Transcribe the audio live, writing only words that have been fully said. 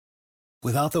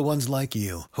Without the ones like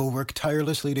you, who work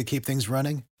tirelessly to keep things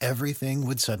running, everything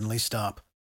would suddenly stop.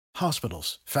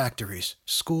 Hospitals, factories,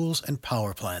 schools, and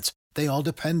power plants, they all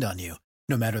depend on you.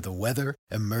 No matter the weather,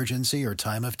 emergency, or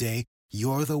time of day,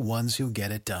 you're the ones who get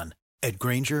it done. At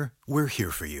Grainger, we're here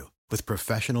for you with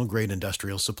professional-grade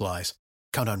industrial supplies.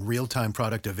 Count on real-time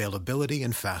product availability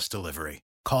and fast delivery.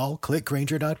 Call,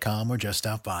 clickgrainger.com, or just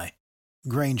stop by.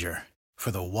 Grainger, for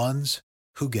the ones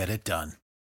who get it done.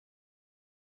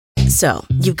 So,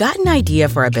 you've got an idea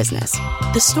for a business.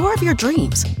 The store of your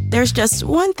dreams. There's just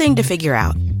one thing to figure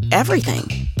out.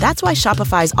 Everything. That's why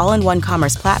Shopify's all-in-one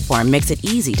commerce platform makes it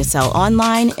easy to sell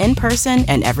online, in person,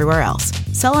 and everywhere else.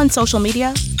 Sell on social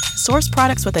media, source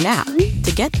products with an app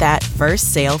to get that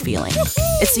first sale feeling.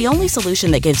 It's the only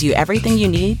solution that gives you everything you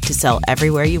need to sell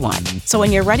everywhere you want. So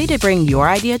when you're ready to bring your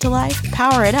idea to life,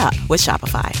 power it up with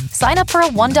Shopify. Sign up for a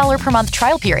 $1 per month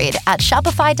trial period at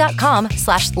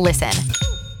shopify.com/listen.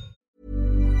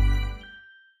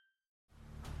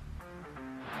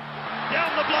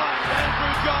 Down the blind,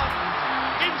 Andrew John.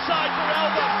 Inside for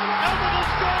Albert. Albert will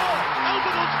score.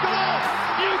 Albert will score.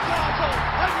 Newcastle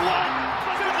have won.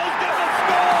 Fiddler's going to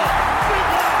score.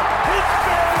 Fiddler, it's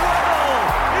farewell.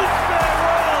 It's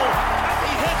farewell. And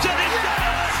he hits it. He's got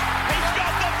it. He's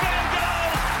got the field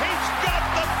goal. He's got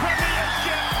the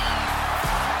premiership.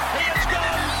 He has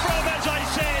gone from, as I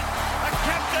said, a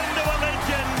captain to a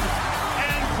legend.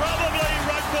 And probably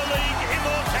rugby league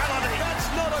immortality. That's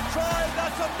not a try.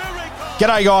 That's a miracle.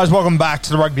 G'day guys, welcome back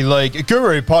to the Rugby League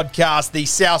Guru podcast. The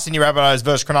South Sydney Rabbitohs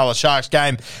versus Cronulla Sharks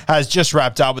game has just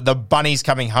wrapped up with the Bunnies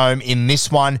coming home in this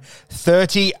one.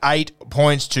 38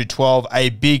 points to 12,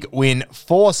 a big win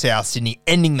for South Sydney,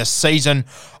 ending the season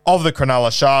of the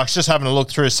Cronulla Sharks. Just having a look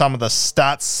through some of the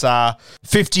stats.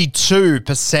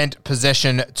 52%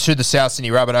 possession to the South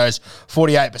Sydney Rabbitohs,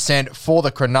 48% for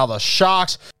the Cronulla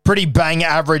Sharks. Pretty bang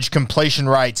average completion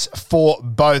rates for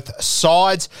both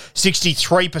sides.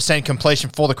 63% completion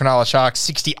for the Cronulla Sharks,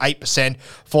 68%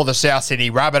 for the South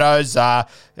Sydney Rabbitohs.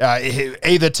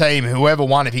 Either team, whoever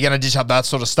won, if you're going to dish up that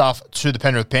sort of stuff to the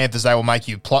Penrith Panthers, they will make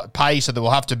you pay, so there will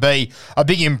have to be a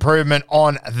big improvement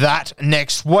on that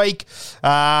next week.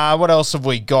 What else have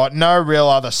we got? No real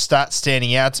other stats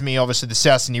standing out to me. Obviously, the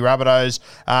South Sydney Rabbitohs,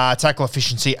 tackle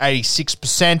efficiency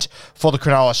 86%, for the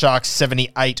Cronulla Sharks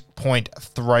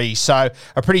 78.3%. So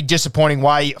a pretty disappointing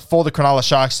way for the Cronulla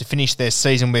Sharks to finish their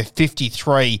season with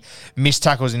 53 missed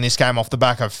tackles in this game off the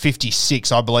back of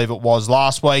 56, I believe it was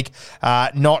last week.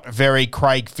 Not very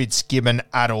Craig Fitzgibbon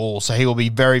at all. So he will be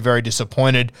very, very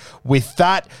disappointed with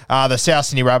that. The South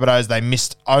Sydney Rabbitohs, they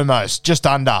missed almost just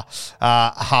under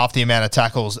half the amount of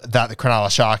tackles that the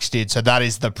Cronulla Sharks did. So that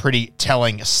is the pretty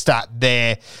telling stat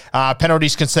there.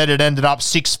 Penalties conceded ended up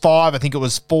 6-5. I think it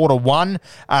was 4-1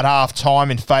 at half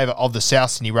time in favour of the South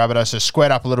Sydney Rabbitohs. So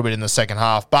squared up a little bit in the second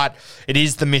half. But it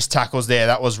is the missed tackles there.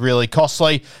 That was really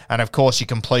costly. And of course, your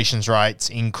completions rates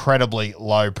incredibly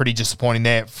low. Pretty disappointing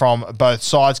there from both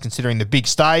sides, considering the big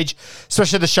stage,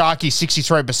 especially the Sharkies,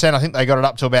 63%. I think they got it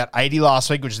up to about 80 last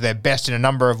week, which is their best in a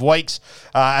number of weeks.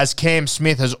 As Cam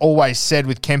Smith has always said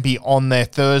with Kempy on their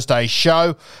Thursday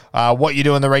show, what you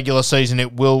do in the regular season,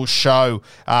 it will show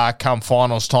come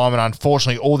finals time. And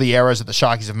unfortunately, all the errors that the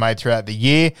Sharkies have made throughout the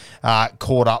year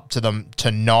caught up to them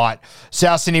tonight.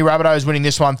 South Sydney Rabbitohs winning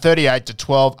this one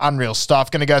 38-12. Unreal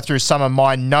stuff. Going to go through some of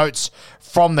my notes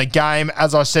from the game.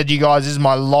 As I said, you guys, this is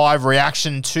my live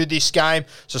reaction to this game.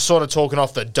 So sort of talking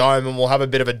off the dome, and we'll have a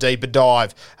bit of a deeper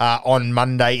dive on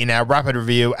Monday in our rapid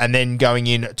review, and then going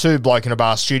in to Bloke in a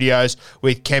Bar Studios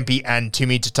with Kempy and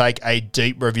Timmy to take a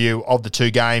deep review of the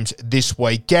two games this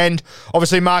weekend.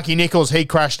 Obviously, Marky Nichols, he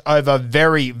crashed over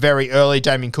very, very early.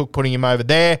 Damien Cook putting him over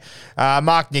there.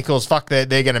 Mark Nichols, they're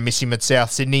going to miss him at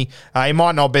South Sydney. He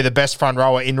might not be the best front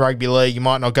rower in rugby league. He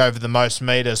might not go for the most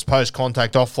metres,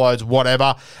 post-contact offloads, whatever.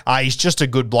 He's just a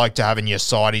good bloke to have in your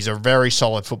side. He's a very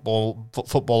solid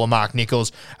footballer, Mark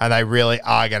Nichols, and they really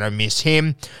are going to miss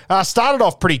him. Started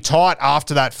off pretty tight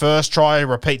after that first try.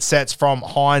 Repeat sets from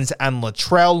Hines and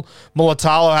Latrell.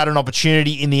 Mulatalo had an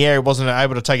opportunity in the air he wasn't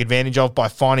able to take advantage of by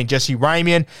finding Jesse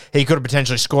Ramian. He could have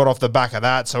potentially scored off the back of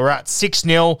that. So we're at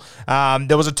 6-0.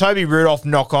 There was a Toby Rudolph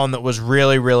knock-on that was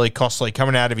really, really costly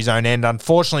coming out of his own end.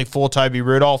 Unfortunately for Toby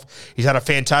Rudolph, he's had a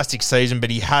fantastic season, but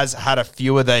he has had a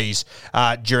few of these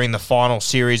during the final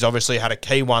series. Obviously had a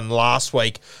key one last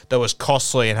week that was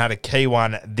costly, and had a key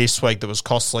one this week that was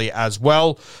costly as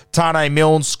well. Tane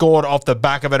Milne scored off the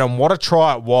back of it, and what a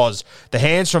try it was. The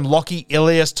hands from Lockie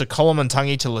Ilias to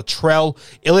Kolomentangi to Latrell.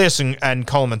 Ilias and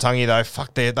Kolomentangi,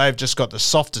 though, they've just got the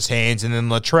softest hands, and then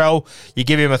Latrell, you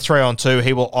give him a 3-on-2,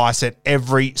 he will ice it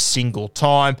every single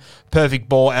time. Perfect quick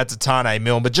ball out to Tane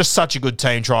Milne, but just such a good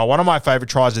team try. One of my favourite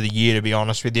tries of the year, to be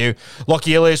honest with you.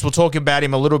 Lockie Ilias, we'll talk about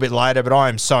him a little bit later, but I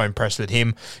am so impressed with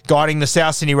him, guiding the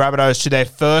South Sydney Rabbitohs to their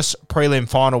first prelim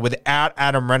final without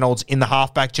Adam Reynolds in the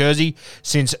halfback jersey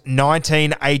since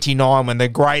 1989, when the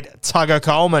great Craig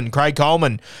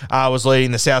Coleman, was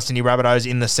leading the South Sydney Rabbitohs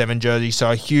in the 7 jersey.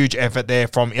 So a huge effort there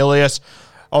from Ilias.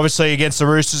 Obviously, against the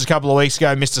Roosters a couple of weeks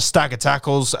ago, missed a stack of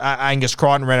tackles. Angus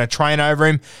Crichton ran a train over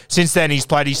him. Since then, he's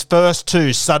played his first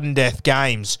 2 sudden death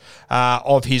games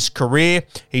of his career.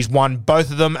 He's won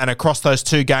both of them, and across those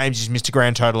 2 games, he's missed a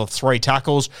grand total of 3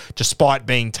 tackles, despite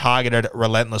being targeted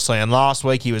relentlessly. And last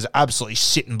week, he was absolutely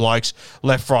sitting blokes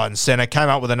left, right, and centre. Came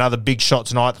up with another big shot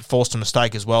tonight that forced a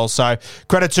mistake as well. So,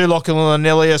 credit to Lachlan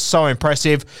Ilias, so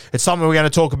impressive. It's something we're going to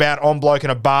talk about on Bloke in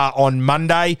a Bar on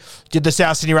Monday. Did the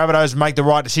South Sydney Rabbitohs make the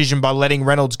right decision by letting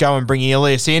Reynolds go and bringing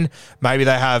Ilias in? Maybe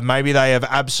they have. Maybe they have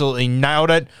absolutely nailed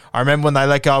it. I remember when they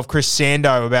let go of Chris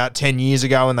Sando about 10 years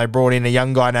ago and they brought in a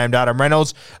young guy named Adam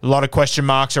Reynolds. A lot of question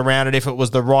marks around it if it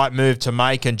was the right move to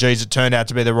make, and geez, it turned out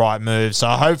to be the right move. So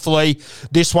hopefully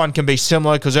this one can be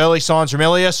similar, because early signs from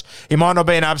Ilias, he might not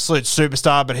be an absolute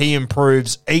superstar, but he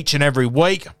improves each and every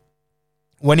week.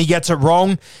 When he gets it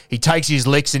wrong, he takes his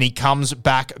licks and he comes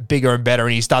back bigger and better,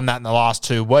 and he's done that in the last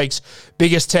 2 weeks.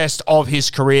 Biggest test of his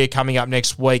career coming up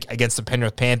next week against the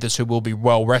Penrith Panthers, who will be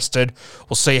well rested.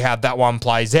 We'll see how that one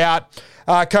plays out.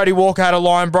 Cody Walker had a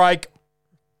line break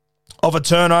of a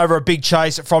turnover, a big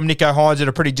chase from Nicho Hynes, and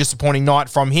a pretty disappointing night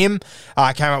from him.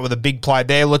 Came up with a big play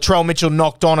there. Latrell Mitchell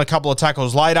knocked on a couple of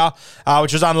tackles later,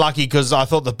 which was unlucky because I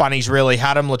thought the Bunnies really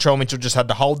had him. Latrell Mitchell just had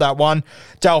to hold that one.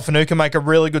 Dale Finucane make a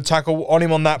really good tackle on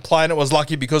him on that play, and it was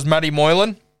lucky because Matty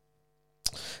Moylan,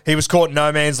 he was caught in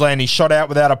no man's land. He shot out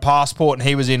without a passport, and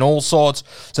he was in all sorts.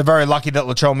 So very lucky that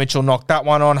Latrell Mitchell knocked that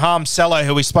one on. Harm Sello,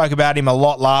 who we spoke about him a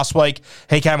lot last week,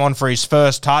 he came on for his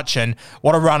first touch, and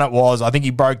what a run it was. I think he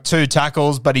broke 2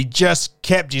 tackles, but he just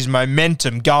kept his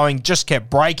momentum going, just kept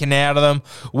breaking out of them,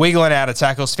 wiggling out of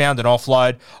tackles, found an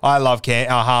offload. I love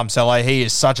Harm Sello. He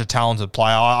is such a talented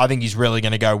player. I think he's really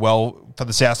going to go well for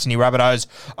the South Sydney Rabbitohs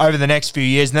over the next few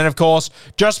years. And then, of course,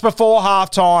 just before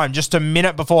halftime, just a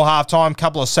minute before halftime,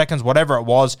 couple of seconds, whatever it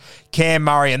was, Cam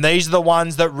Murray. And these are the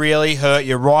ones that really hurt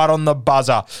you right on the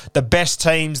buzzer. The best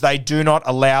teams, they do not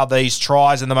allow these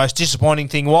tries. And the most disappointing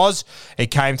thing was it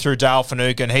came through Dale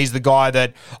Finucane. He's the guy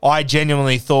that I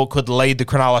genuinely thought could lead the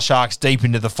Cronulla Sharks deep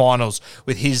into the finals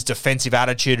with his defensive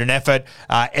attitude and effort.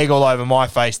 Egg all over my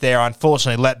face there.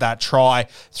 Unfortunately, let that try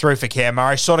through for Cam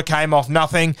Murray. Sort of came off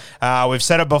nothing. We've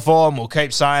said it before and we'll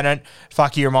keep saying it.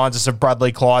 Fuck, he reminds us of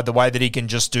Bradley Clyde, the way that he can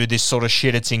just do this sort of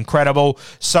shit. It's incredible.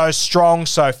 So strong,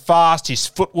 so fast. His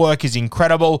footwork is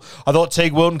incredible. I thought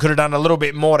Teague Wilton could have done a little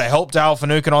bit more to help Dale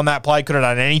Finucane on that play. Could have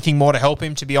done anything more to help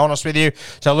him, to be honest with you.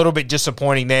 So a little bit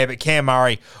disappointing there. But Cam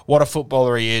Murray, what a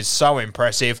footballer he is. So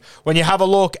impressive. When you have a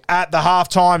look at the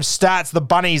halftime stats, the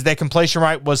Bunnies, their completion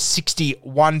rate was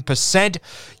 61%,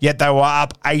 yet they were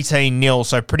up 18-0.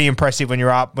 So pretty impressive when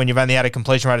you've only had a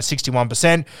completion rate of 61%.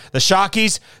 The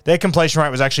Sharkies, their completion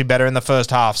rate was actually better in the first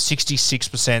half,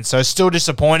 66%. So still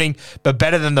disappointing, but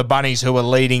better than the Bunnies, who were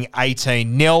leading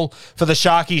 18-0. For the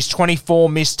Sharkies, 24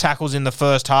 missed tackles in the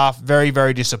first half. Very,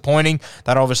 very disappointing.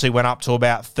 That obviously went up to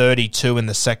about 32 in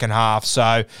the second half.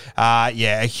 So, a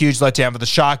huge letdown for the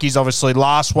Sharkies. Obviously,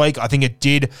 last week, I think it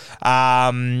did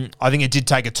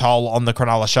take a toll on the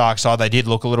Cronulla Sharks side. They did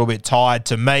look a little bit tired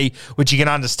to me, which you can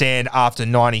understand after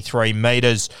 93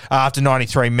 minutes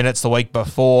the week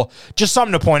before. Just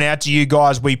something to point out to you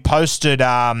guys. We posted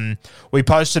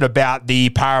about the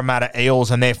Parramatta Eels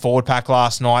and their forward pack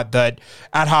last night, that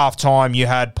at halftime you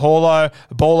had Paulo,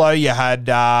 you had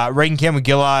Regan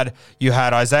Campbell-Gillard, you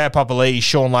had Isaiah Papali'i,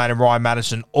 Sean Lane and Ryan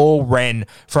Madison all ran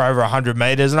for over 100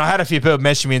 metres. And I had a few people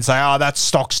message me and say, that's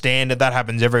stock standard, that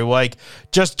happens every week.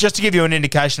 Just to give you an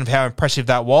indication of how impressive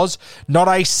that was, not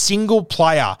a single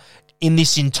player in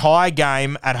this entire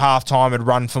game at halftime had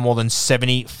run for more than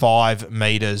 75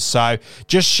 metres. So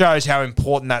just shows how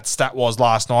important that stat was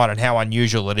last night and how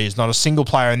unusual it is. Not a single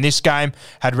player in this game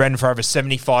had run for over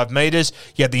 75 metres,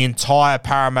 yet the entire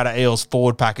Parramatta Eels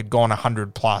forward pack had gone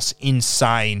 100 plus.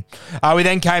 Insane. We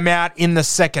then came out in the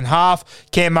second half.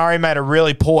 Cam Murray made a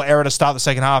really poor error to start the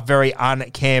second half. Very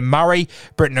un-Cam Murray.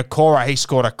 Britton Okora, he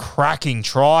scored a cracking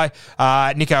try.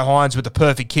 Nicho Hynes with the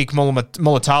perfect kick.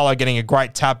 Mulatalo getting a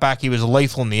great tap back. He was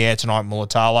lethal in the air tonight,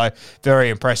 Mulatalo. Very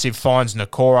impressive. Finds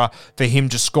Nakora for him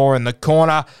to score in the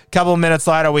corner. A couple of minutes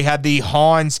later, we had the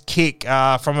Hines kick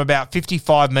from about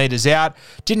 55 metres out.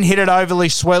 Didn't hit it overly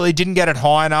sweetly, didn't get it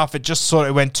high enough. It just sort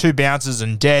of went 2 bounces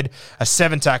and dead. A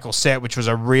 7-tackle set, which was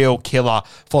a real killer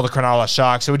for the Cronulla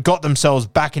Sharks, who had got themselves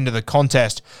back into the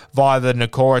contest via the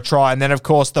Nakora try. And then, of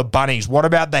course, the Bunnies. What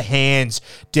about the hands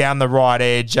down the right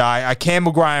edge? A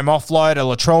Campbell Graham offload, a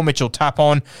Latrell Mitchell tap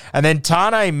on, and then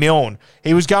Tane Milne.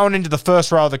 He was going into the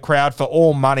first row of the crowd for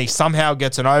all money, somehow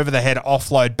gets an over-the-head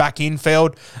offload back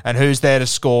infield, and who's there to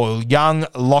score? Young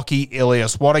Lockie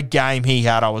Ilias. What a game he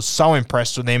had. I was so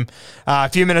impressed with him. A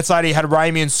few minutes later, he had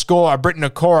Ramian score, a Britain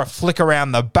Nakora flick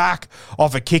around the back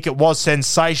off a kick. It was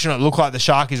sensational. It looked like the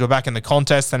Sharkies were back in the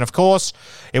contest, and of course,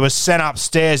 it was sent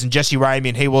upstairs, and Jesse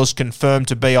Ramian, he was confirmed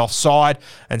to be offside,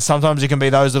 and sometimes it can be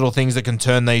those little things that can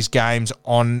turn these games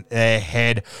on their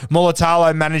head.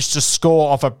 Mulatalo managed to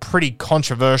score off a pretty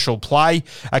controversial play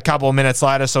a couple of minutes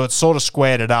later, so it sort of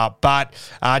squared it up, but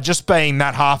just being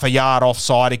that half a yard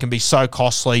offside, it can be so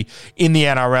costly in the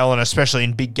NRL, and especially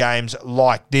in big games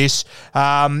like this.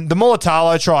 The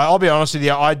Mulatalo try, I'll be honest with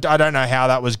you, I don't know how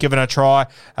that was given a try.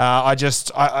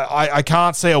 I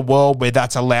can't see a world where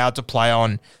that's allowed to play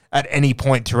on at any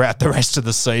point throughout the rest of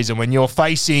the season. When you're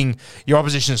facing your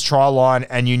opposition's try line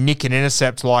and you nick an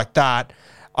intercept like that,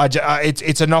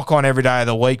 it's a knock-on every day of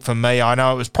the week for me. I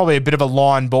know it was probably a bit of a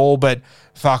line ball, but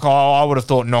fuck, I would have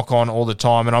thought knock-on all the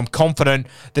time, and I'm confident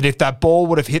that if that ball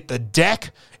would have hit the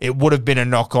deck, it would have been a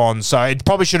knock-on. So it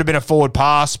probably should have been a forward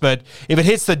pass, but if it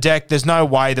hits the deck, there's no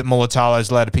way that Mulatalo's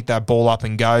allowed to pick that ball up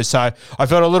and go. So I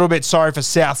felt a little bit sorry for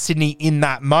South Sydney in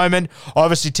that moment. I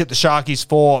obviously tipped the Sharkies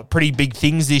for pretty big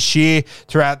things this year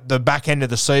throughout the back end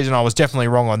of the season. I was definitely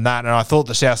wrong on that, and I thought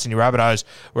the South Sydney Rabbitohs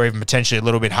were even potentially a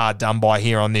little bit hard done by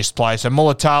here on this play. So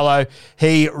Mulatalo,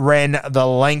 he ran the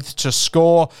length to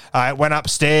score. It went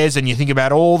upstairs, and you think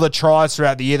about all the tries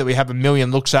throughout the year that we have a million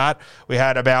looks at. We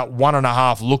had about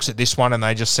 1.5 looks at this one, and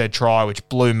they just said try, which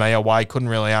blew me away. Couldn't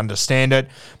really understand it.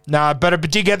 No, but it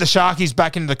did get the Sharkies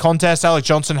back into the contest. Alec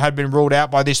Johnson had been ruled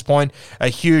out by this point. A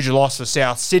huge loss for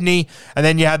South Sydney. And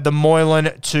then you had the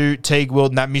Moylan to Teague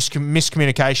Wilton, that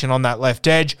miscommunication on that left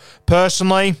edge.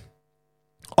 Personally,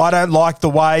 I don't like the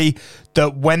way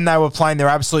that when they were playing their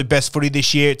absolute best footy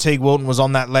this year, Teague Wilton was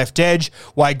on that left edge.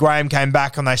 Wade Graham came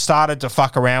back and they started to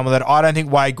fuck around with it. I don't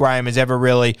think Wade Graham has ever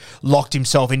really locked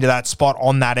himself into that spot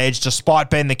on that edge, despite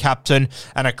being the captain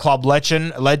and a club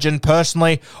legend.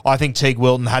 Personally, I think Teague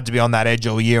Wilton had to be on that edge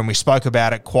all year, and we spoke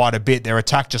about it quite a bit. Their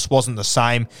attack just wasn't the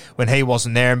same when he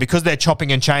wasn't there, and because they're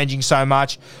chopping and changing so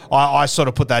much, I sort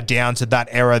of put that down to that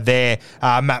error there.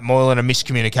 Matt Moylan, a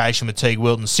miscommunication with Teague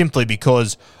Wilton, simply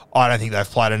because I don't think they've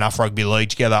played enough rugby league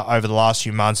together over the last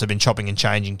few months. They've been chopping and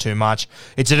changing too much.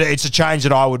 It's a change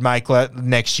that I would make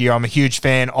next year. I'm a huge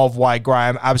fan of Wade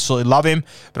Graham. Absolutely love him.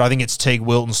 But I think it's Teague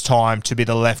Wilton's time to be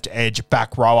the left edge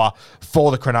back rower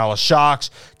for the Cronulla Sharks.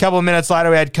 A couple of minutes later,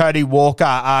 we had Cody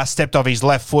Walker stepped off his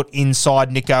left foot inside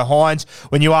Nicho Hynes.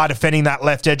 When you are defending that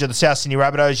left edge of the South Sydney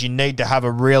Rabbitohs, you need to have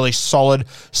a really solid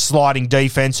sliding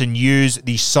defence and use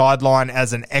the sideline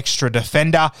as an extra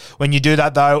defender. When you do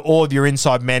that, though, all of your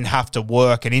inside men have to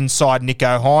work, and inside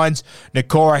Nicho Hynes,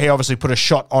 Nakora, he obviously put a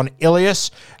shot on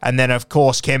Ilias, and then of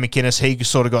course Cam McInnes, he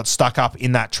sort of got stuck up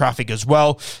in that traffic as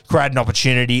well, created an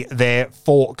opportunity there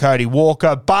for Cody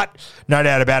Walker, but no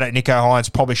doubt about it, Nicho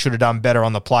Hynes probably should have done better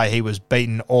on the play. He was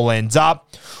beaten all ends up.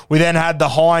 We then had the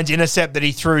Hynes intercept that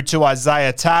he threw to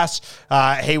Isaiah Tass.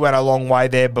 He went a long way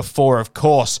there before, of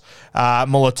course,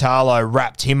 Mulatalo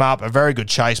wrapped him up. A very good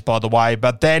chase, by the way,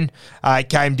 but then it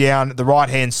came down the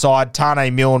right-hand side.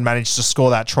 Tane Milne managed to score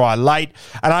that try late.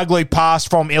 An ugly pass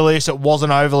from Ilias. It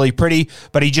wasn't overly pretty,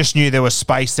 but he just knew there was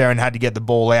space there and had to get the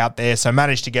ball out there, so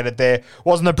managed to get it there.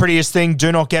 Wasn't the prettiest thing,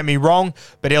 do not get me wrong,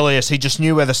 but Ilias, he just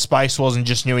knew where the space was and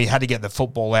just knew he had to get the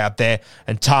football out there,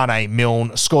 and Tane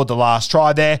Milne scored the last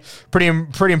try there. Pretty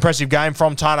impressive game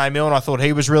from Tane Milne. I thought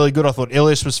he was really good. I thought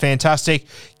Ilias was fantastic.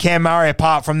 Cam Murray,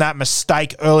 apart from that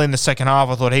mistake early in the second half,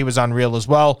 I thought he was unreal as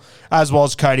well, as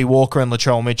was Cody Walker and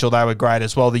Latrell Mitchell. They were great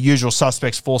as well. The usual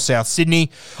suspects for South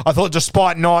Sydney. I thought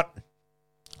despite not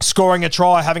scoring a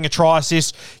try, having a try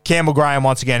assist, Campbell Graham,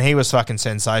 once again, he was fucking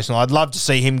sensational. I'd love to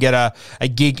see him get a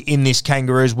gig in this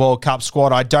Kangaroos World Cup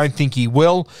squad. I don't think he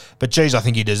will, but geez, I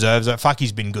think he deserves it. Fuck,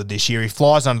 he's been good this year. He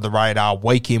flies under the radar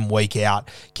week in, week out.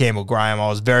 Campbell Graham, I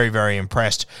was very, very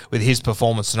impressed with his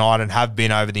performance tonight and have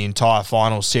been over the entire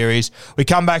final series. We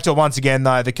come back to it once again,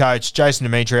 though. The coach, Jason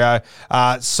Demetrio,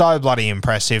 so bloody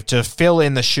impressive to fill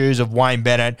in the shoes of Wayne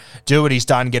Bennett, do what he's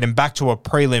done, get him back to a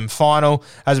prelim final.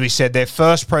 As we said, their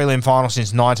first prelim final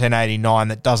since 1989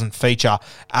 that doesn't feature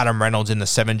Adam Reynolds in the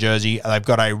 7 jersey. They've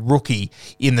got a rookie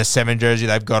in the 7 jersey.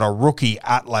 They've got a rookie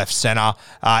at left centre.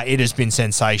 It has been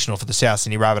sensational for the South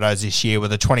Sydney Rabbitohs this year,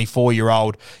 with a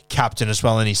 24-year-old captain as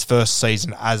well in his first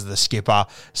season as the skipper.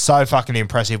 So fucking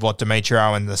impressive what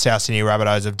Demetrio and the South Sydney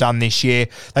Rabbitohs have done this year.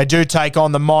 They do take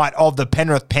on the might of the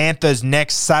Penrith Panthers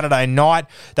next Saturday night.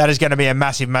 That is going to be a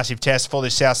massive, massive test for the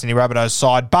South Sydney Rabbitohs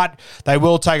side, but they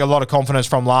will take a lot of confidence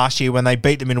from last year when they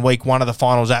beat them in week 1 of the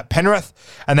finals at Penrith,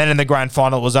 and then in the grand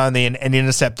final it was only an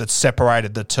intercept that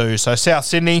separated the two. So South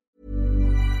Sydney.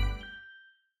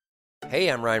 Hey,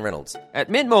 I'm Ryan Reynolds. At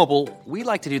Mint Mobile, we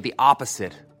like to do the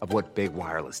opposite of what Big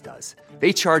Wireless does.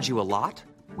 They charge you a lot,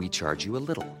 we charge you a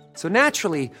little. So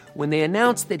naturally, when they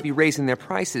announced they'd be raising their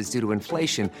prices due to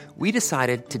inflation, we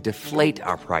decided to deflate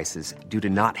our prices due to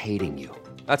not hating you.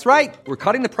 That's right. We're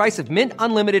cutting the price of Mint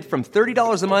Unlimited from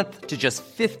 $30 a month to just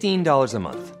 $15 a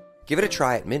month. Give it a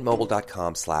try at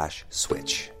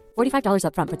mintmobile.com/switch. $45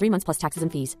 up front for 3 months plus taxes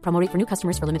and fees. Promo rate for new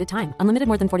customers for limited time. Unlimited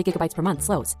more than 40 gigabytes per month.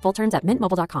 Slows full terms at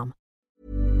mintmobile.com.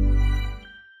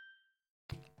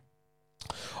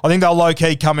 I think they'll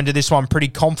low-key come into this one pretty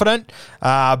confident,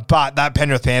 but that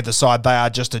Penrith Panthers side, they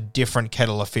are just a different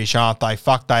kettle of fish, aren't they?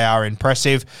 Fuck, they are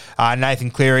impressive.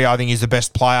 Nathan Cleary, I think, is the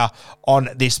best player on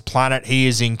this planet. He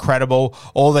is incredible.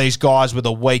 All these guys with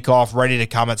a week off, ready to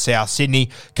come at South Sydney.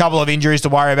 Couple of injuries to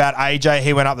worry about. AJ,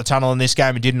 he went up the tunnel in this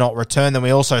game and did not return. Then we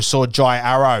also saw Jai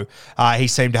Arrow. He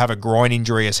seemed to have a groin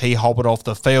injury as he hobbled off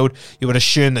the field. You would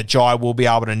assume that Jai will be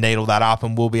able to needle that up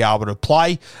and will be able to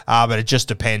play, but it just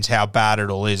depends how bad it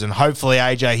all is. And hopefully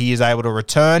AJ, he is able to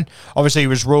return. Obviously, he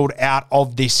was ruled out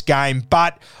of this game,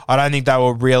 but I don't think they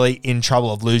were really in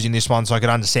trouble of losing this one, so I could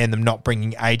understand them not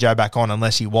bringing AJ back on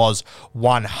unless he was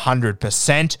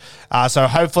 100%. So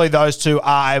hopefully those two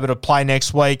are able to play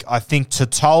next week. I think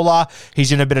Totola,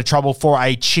 he's in a bit of trouble for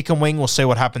a chicken wing. We'll see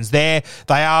what happens there.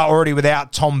 They are already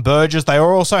without Tom Burgess. They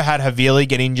also had Havili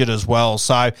get injured as well.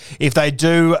 So if they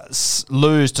do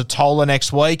lose Totola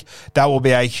next week, that will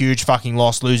be a huge fucking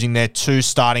loss, losing their 2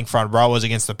 starting front rowers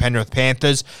against the Penrith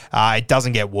Panthers. It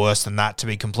doesn't get worse than that, to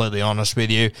be completely honest with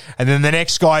you. And then the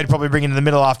next guy to probably bring into the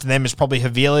middle after them is probably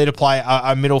Havili to play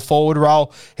a middle forward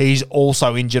role. He's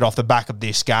also injured off the back of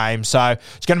this game. So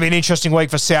it's going to be an interesting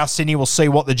week for South Sydney. We'll see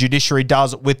what the judiciary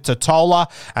does with Totola,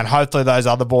 and hopefully those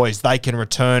other boys, they can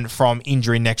return from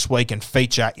injury next week and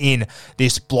feature in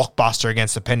this blockbuster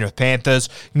against the Penrith Panthers.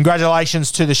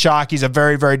 Congratulations to the Sharkies. A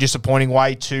very, very disappointing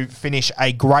way to finish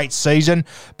a great season,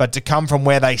 but to come from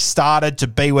where they started to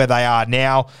be where they are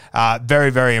now, very,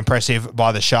 very impressive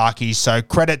by the Sharkies. So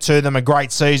credit to them, a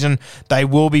great season. They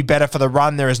will be better for the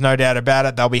run, there is no doubt about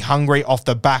it. They'll be hungry off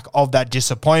the back of that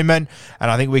disappointment,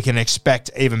 and I think we can expect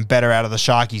even better out of the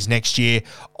Sharkies next year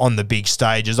on the big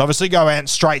stages. Obviously go out in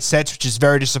straight sets, which is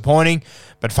very disappointing,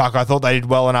 but fuck, I thought they did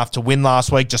well enough to win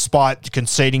last week despite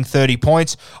conceding 30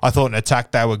 points. I thought in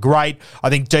attack they were great. I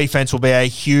think defense will be a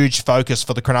huge focus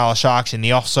for the Cronulla Sharks in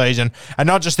the off-season, and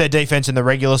not just their defense in the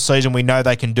regular season. We know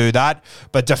they can do that,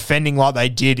 but defending like they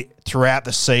did throughout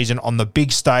the season on the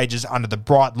big stages under the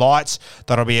bright lights,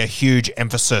 that'll be a huge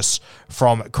emphasis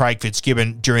from Craig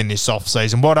Fitzgibbon during this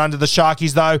off-season. Well done to the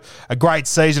Sharkies, though. A great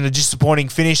season, a disappointing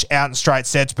finish out in straight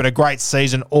sets, but a great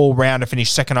season all round to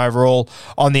finish second overall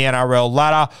on the NRL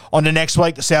ladder. On to next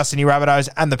week, the South Sydney Rabbitohs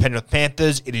and the Penrith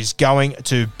Panthers. It is going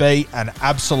to be an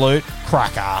absolute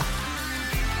cracker.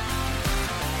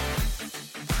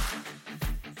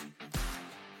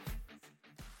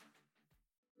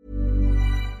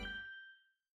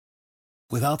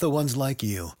 Without the ones like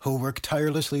you, who work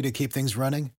tirelessly to keep things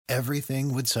running,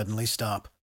 everything would suddenly stop.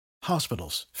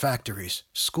 Hospitals, factories,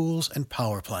 schools, and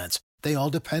power plants, they all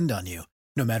depend on you.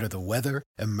 No matter the weather,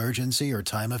 emergency, or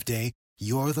time of day,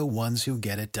 you're the ones who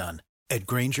get it done. At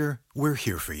Grainger, we're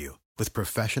here for you with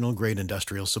professional-grade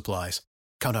industrial supplies.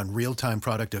 Count on real-time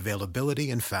product availability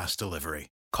and fast delivery.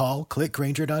 Call,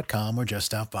 clickgrainger.com, or just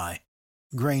stop by.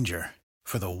 Grainger,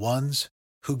 for the ones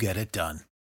who get it done.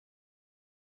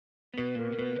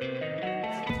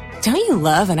 Don't you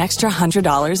love an extra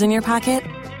 $100 in your pocket?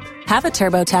 Have a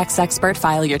TurboTax expert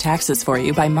file your taxes for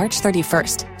you by March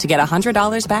 31st to get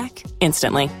 $100 back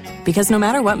instantly. Because no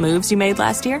matter what moves you made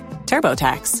last year,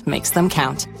 TurboTax makes them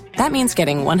count. That means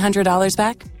getting $100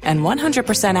 back and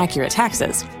 100% accurate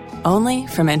taxes, only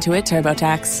from Intuit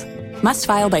TurboTax. Must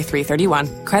file by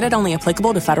 3/31. Credit only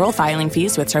applicable to federal filing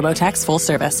fees with TurboTax full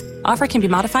service. Offer can be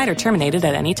modified or terminated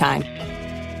at any time.